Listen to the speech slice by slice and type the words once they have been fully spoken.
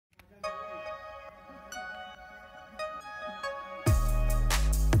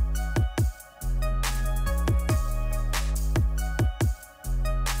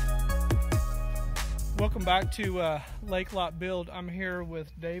Welcome back to Lake Lot Build. I'm here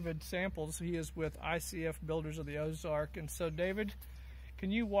with David Samples. He is with ICF Builders of the Ozark. And so, David, can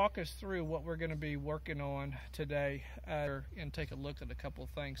you walk us through what we're going to be working on today and take a look at a couple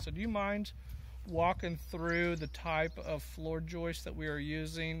of things? So do you mind walking through the type of floor joists that we are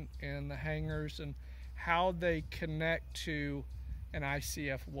using and the hangers and how they connect to an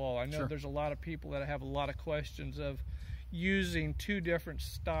ICF wall? I know Sure. There's a lot of people that have a lot of questions of using two different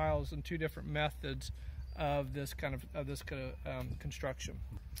styles and two different methods of this kind of construction.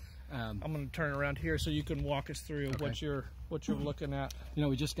 I'm going to turn around here so you can walk us through what you're looking at. You know,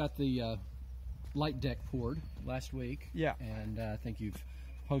 we just got the light deck poured last week. Yeah. And I think you've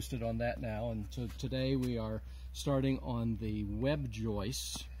posted on that now. And so today we are starting on the web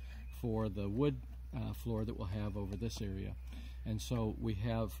joists for the wood floor that we'll have over this area. And so we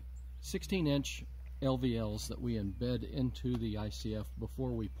have 16-inch LVLs that we embed into the ICF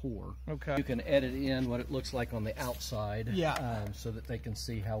before we pour. Okay. You can edit in what it looks like on the outside, so that they can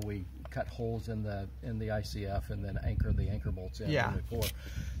see how we cut holes in the ICF and then anchor the anchor bolts in when we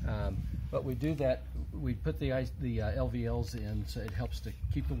pour. But we do that. We put the LVLs in, so it helps to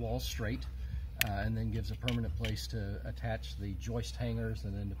keep the walls straight, and then gives a permanent place to attach the joist hangers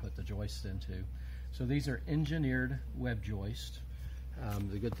and then to put the joists into. So these are engineered web joists.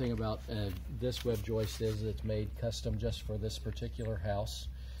 The good thing about this web joist is it's made custom just for this particular house,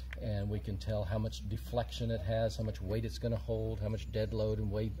 and we can tell how much deflection it has, how much weight it's going to hold, how much dead load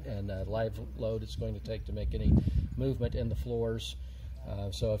and weight and live load it's going to take to make any movement in the floors.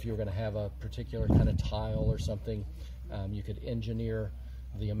 So if you were going to have a particular kind of tile or something, you could engineer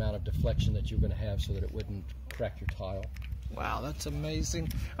the amount of deflection that you're going to have so that it wouldn't crack your tile. Wow, that's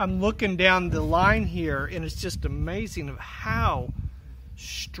amazing. I'm looking down the line here, and it's just amazing of how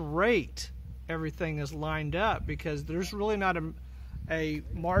straight everything is lined up, because there's really not a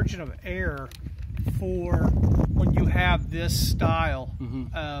margin of error for when you have this style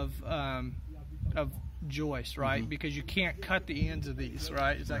of joist, right? Because you can't cut the ends of these,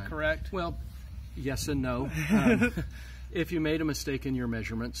 right? Is that correct? Well, yes and no. If you made a mistake in your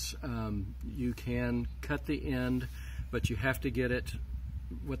measurements, you can cut the end, but you have to get it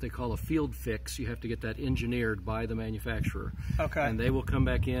what they call a field fix. You have to get that engineered by the manufacturer. Okay. And they will come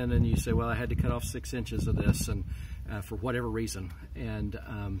back in and you say, well, I had to cut off 6 inches of this, and for whatever reason. And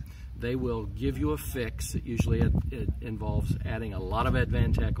they will give you a fix. Usually it involves adding a lot of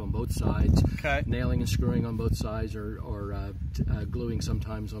Advantech on both sides, nailing and screwing on both sides, or gluing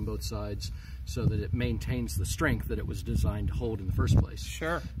sometimes on both sides, so that it maintains the strength that it was designed to hold in the first place.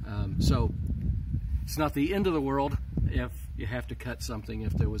 Sure. So it's not the end of the world if you have to cut something,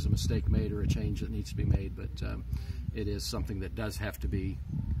 if there was a mistake made or a change that needs to be made, but it is something that does have to be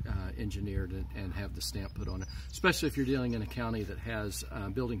engineered and have the stamp put on it, especially if you're dealing in a county that has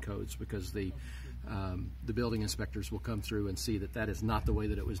building codes, because the building inspectors will come through and see that that is not the way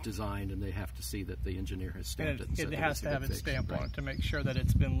that it was designed, and they have to see that the engineer has stamped it. It has to have its stamp on it to make sure that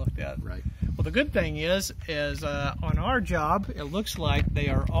it's been looked at. Right. Well, the good thing is on our job, it looks like they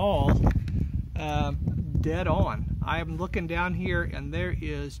are all dead on. I'm looking down here, and there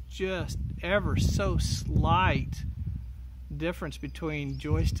is just ever so slight difference between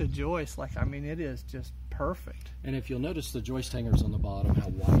joist to joist. Like, I mean, it is just perfect. And if you'll notice the joist hangers on the bottom, how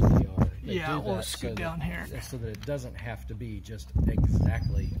wide they are. Yeah, we'll scoot down here. So that it doesn't have to be just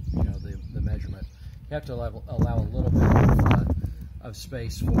exactly, you know, the measurement. You have to allow a little bit of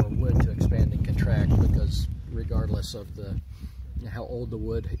space for wood to expand and contract, because regardless of how old the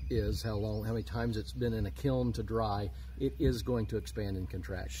wood is, how many times it's been in a kiln to dry, it is going to expand and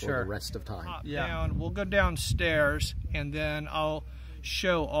contract for the rest of time. We'll go downstairs, and then I'll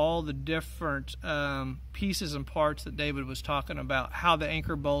show all the different pieces and parts that David was talking about, how the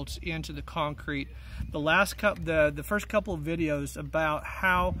anchor bolts into the concrete. The first couple of videos about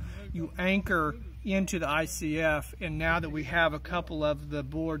how you anchor into the ICF, and now that we have a couple of the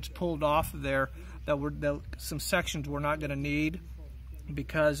boards pulled off of there, some sections we're not going to need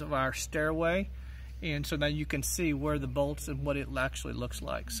because of our stairway, and so now you can see where the bolts and what it actually looks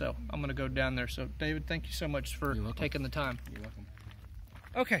like. So I'm going to go down there. So David, thank you so much for taking the time. You're welcome.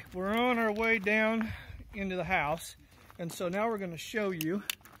 Okay, we're on our way down into the house, and so now we're going to show you,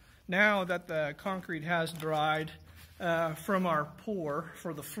 now that the concrete has dried from our pour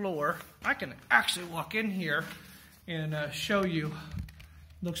for the floor, I can actually walk in here and show you.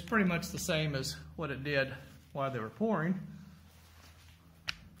 Looks pretty much the same as what it did while they were pouring.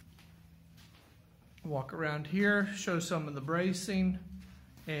 Walk around here, show some of the bracing,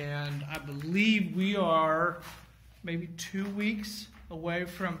 and I believe we are maybe 2 weeks away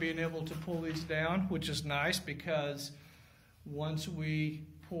from being able to pull these down, which is nice, because once we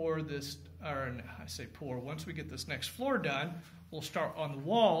pour this I say pour, once we get this next floor done, we'll start on the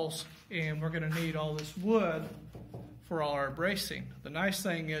walls, and we're going to need all this wood for all our bracing. The nice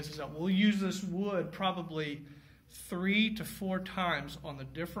thing is that we'll use this wood probably 3 to 4 times on the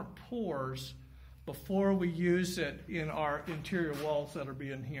different pours before we use it in our interior walls that are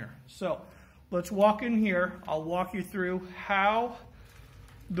being here. So let's walk in here. I'll walk you through how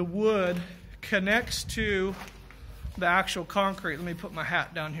the wood connects to the actual concrete. Let me put my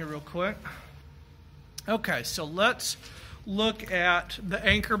hat down here real quick. Okay, so let's look at the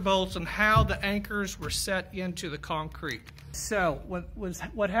anchor bolts and how the anchors were set into the concrete. So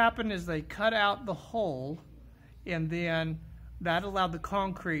what happened is they cut out the hole, and then that allowed the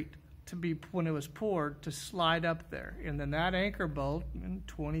concrete to be, when it was poured, to slide up there. And then that anchor bolt,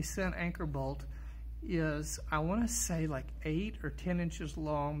 20-cent anchor bolt, is, I want to say, like 8 or 10 inches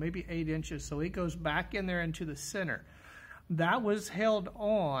long, maybe 8 inches. So it goes back in there into the center. That was held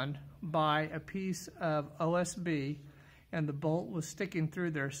on by a piece of OSB, and the bolt was sticking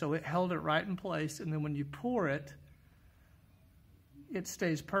through there, so it held it right in place. And then when you pour it, it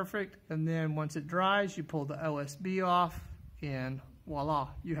stays perfect. And then once it dries, you pull the OSB off, and voila,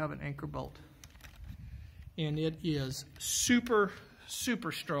 you have an anchor bolt. And it is super,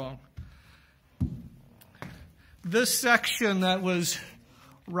 super strong. This section that was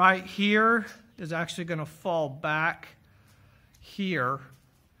right here is actually going to fall back here.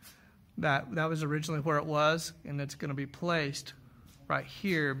 That was originally where it was, and it's going to be placed right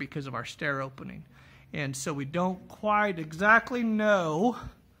here because of our stair opening. And so we don't quite exactly know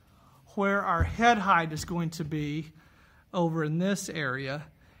where our head height is going to be over in this area.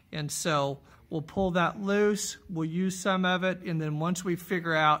 And so we'll pull that loose, we'll use some of it, and then once we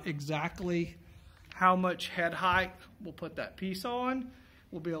figure out exactly how much head height, we'll put that piece on,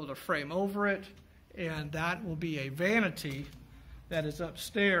 we'll be able to frame over it, and that will be a vanity that is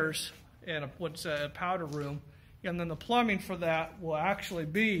upstairs in what's a powder room. And then the plumbing for that will actually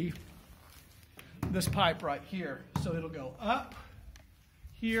be this pipe right here. So it'll go up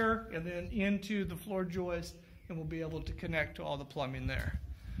here and then into the floor joist, and we'll be able to connect to all the plumbing there.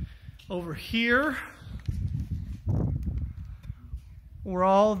 Over here were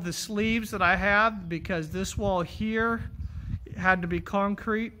all the sleeves that I have, because this wall here had to be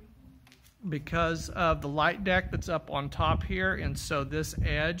concrete because of the light deck that's up on top here, and so this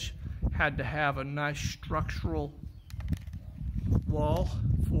edge had to have a nice structural wall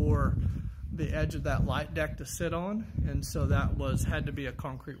for the edge of that light deck to sit on, and so that had to be a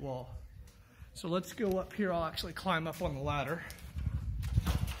concrete wall. So let's go up here. I'll actually climb up on the ladder,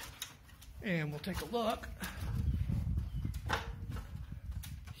 and we'll take a look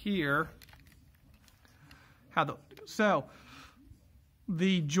here. So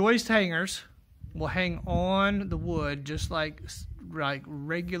the joist hangers will hang on the wood just like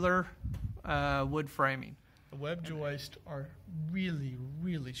regular wood framing. The web joists are really,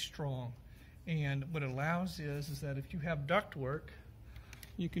 really strong, and what it allows is that if you have ductwork,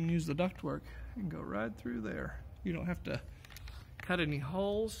 you can use the ductwork and go right through there. You don't have to cut any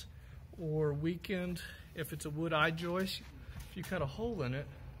holes or weaken. If it's a wood eye joist, if you cut a hole in it,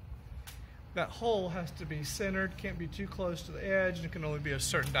 that hole has to be centered, can't be too close to the edge, and it can only be a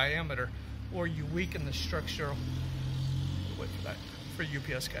certain diameter, or you weaken the structure. Wait for that, for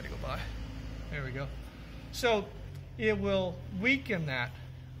UPS guy to go by. There we go. So it will weaken that.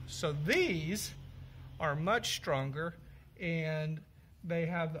 So these are much stronger, and they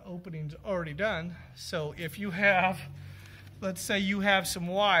have the openings already done. So if you have, let's say you have some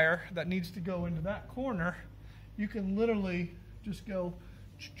wire that needs to go into that corner, you can literally just go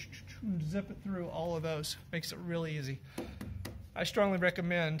zip it through all of those. Makes it really easy. I strongly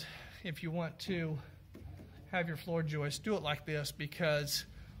recommend, if you want to have your floor joist, do it like this, because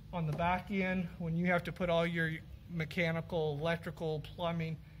on the back end, when you have to put all your mechanical, electrical,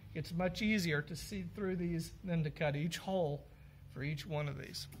 plumbing, it's much easier to see through these than to cut each hole for each one of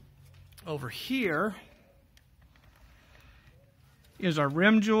these. Over here is our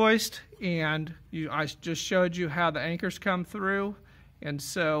rim joist, and I just showed you how the anchors come through. And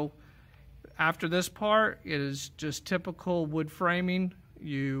so after this part, it is just typical wood framing.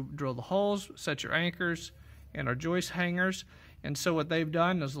 You drill the holes, set your anchors and our joist hangers. And so what they've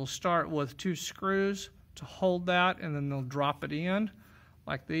done is they'll start with 2 screws to hold that, and then they'll drop it in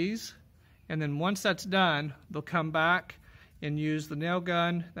like these. And then once that's done, they'll come back and use the nail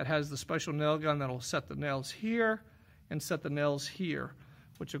gun that has the special nail gun that'll set the nails here and set the nails here,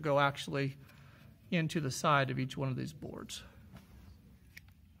 which will go actually into the side of each one of these boards.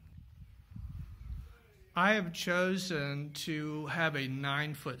 I have chosen to have a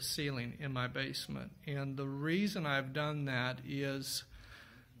 9-foot ceiling in my basement, and the reason I've done that is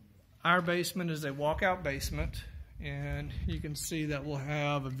Our basement is a walkout basement, and you can see that we'll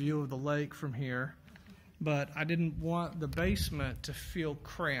have a view of the lake from here, but I didn't want the basement to feel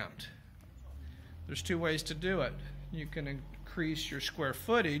cramped. There's two ways to do it. You can increase your square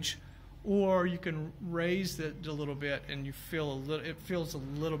footage, or you can raise it a little bit and you feel it feels a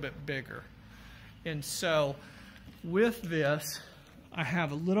little bit bigger. And so with this, I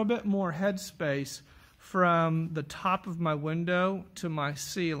have a little bit more headspace from the top of my window to my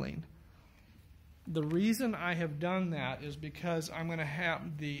ceiling. The reason I have done that is because I'm going to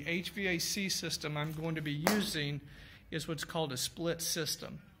have the HVAC system I'm going to be using is what's called a split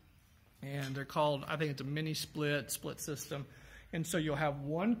system. And they're called, I think it's a mini split system. And so you'll have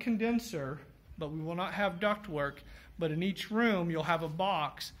one condenser, but we will not have ductwork, but in each room you'll have a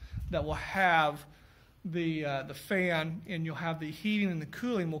box that will have the fan, and you'll have the heating and the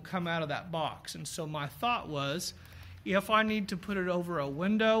cooling will come out of that box. And so my thought was, if I need to put it over a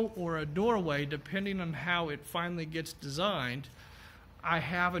window or a doorway, depending on how it finally gets designed, I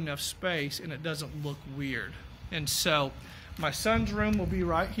have enough space and it doesn't look weird. And so my son's room will be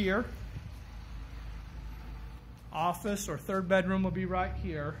right here. Office or third bedroom will be right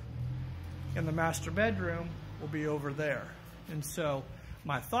here, and the master bedroom will be over there. And so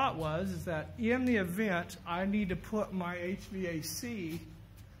my thought is that in the event I need to put my HVAC,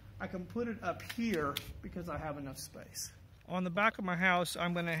 I can put it up here because I have enough space. On the back of my house,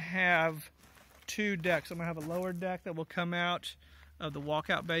 I'm going to have two decks. I'm going to have a lower deck that will come out of the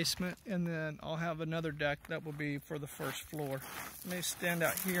walkout basement, and then I'll have another deck that will be for the first floor. Let me stand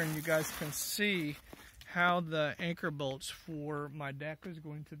out here and you guys can see how the anchor bolts for my deck is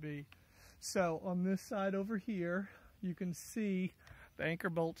going to be. So on this side over here, you can see the anchor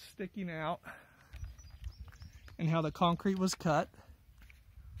bolts sticking out and how the concrete was cut.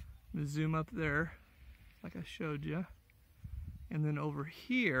 I'm gonna zoom up there like I showed you. And then over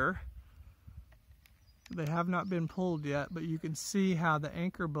here, they have not been pulled yet, but you can see how the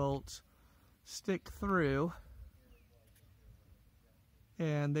anchor bolts stick through,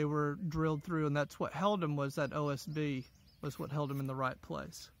 and they were drilled through, and that's what held them, was that OSB was what held them in the right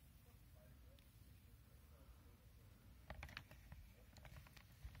place.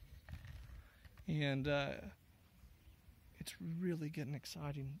 And it's really getting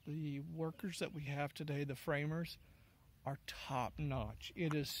exciting. The workers that we have today, the framers, are top notch.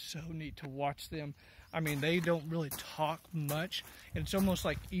 It is so neat to watch them. I mean, they don't really talk much, and it's almost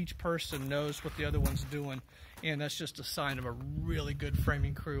like each person knows what the other one's doing, and that's just a sign of a really good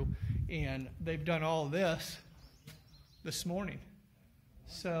framing crew. And they've done all of this morning.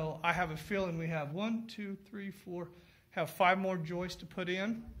 So I have a feeling we have 1, 2, 3, 4, have 5 more joists to put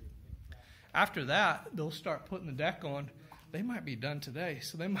in. After that, they'll start putting the deck on. They might be done today,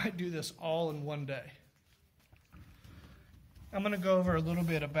 so they might do this all in one day. I'm going to go over a little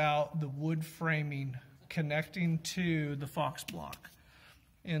bit about the wood framing connecting to the Fox block.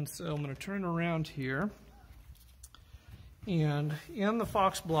 And so I'm going to turn around here. And in the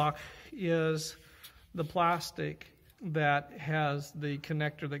Fox block is the plastic that has the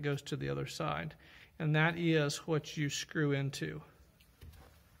connector that goes to the other side. And that is what you screw into.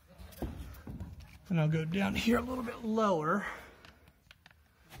 And I'll go down here a little bit lower.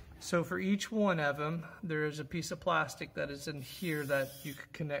 So for each one of them, there is a piece of plastic that is in here that you can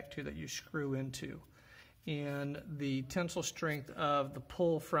connect to, that you screw into. And the tensile strength of the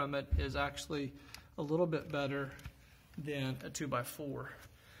pull from it is actually a little bit better than a 2x4.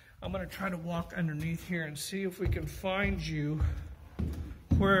 I'm going to try to walk underneath here and see if we can find you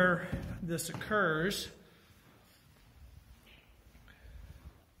where this occurs.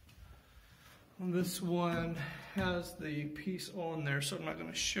 This one has the piece on there, so I'm not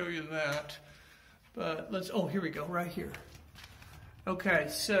going to show you that. But let's, oh, here we go, right here. Okay,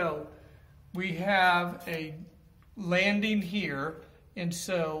 so we have a landing here, and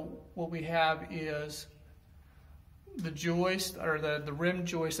so what we have is the joist, or the rim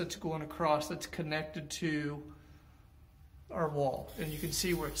joist that's going across, that's connected to our wall. And you can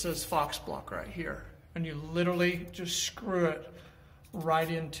see where it says Fox block right here. And you literally just screw it right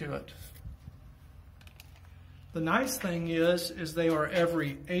into it. The nice thing is they are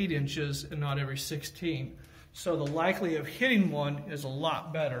every 8 inches and not every 16. So the likelihood of hitting one is a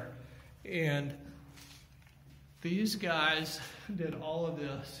lot better. And these guys did all of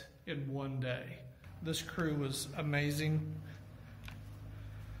this in one day. This crew was amazing.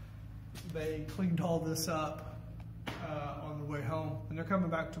 They cleaned all this up on the way home, and they're coming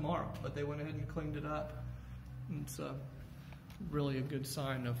back tomorrow, but they went ahead and cleaned it up. And it's really a good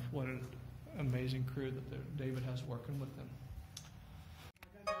sign of what an amazing crew that David has working with them.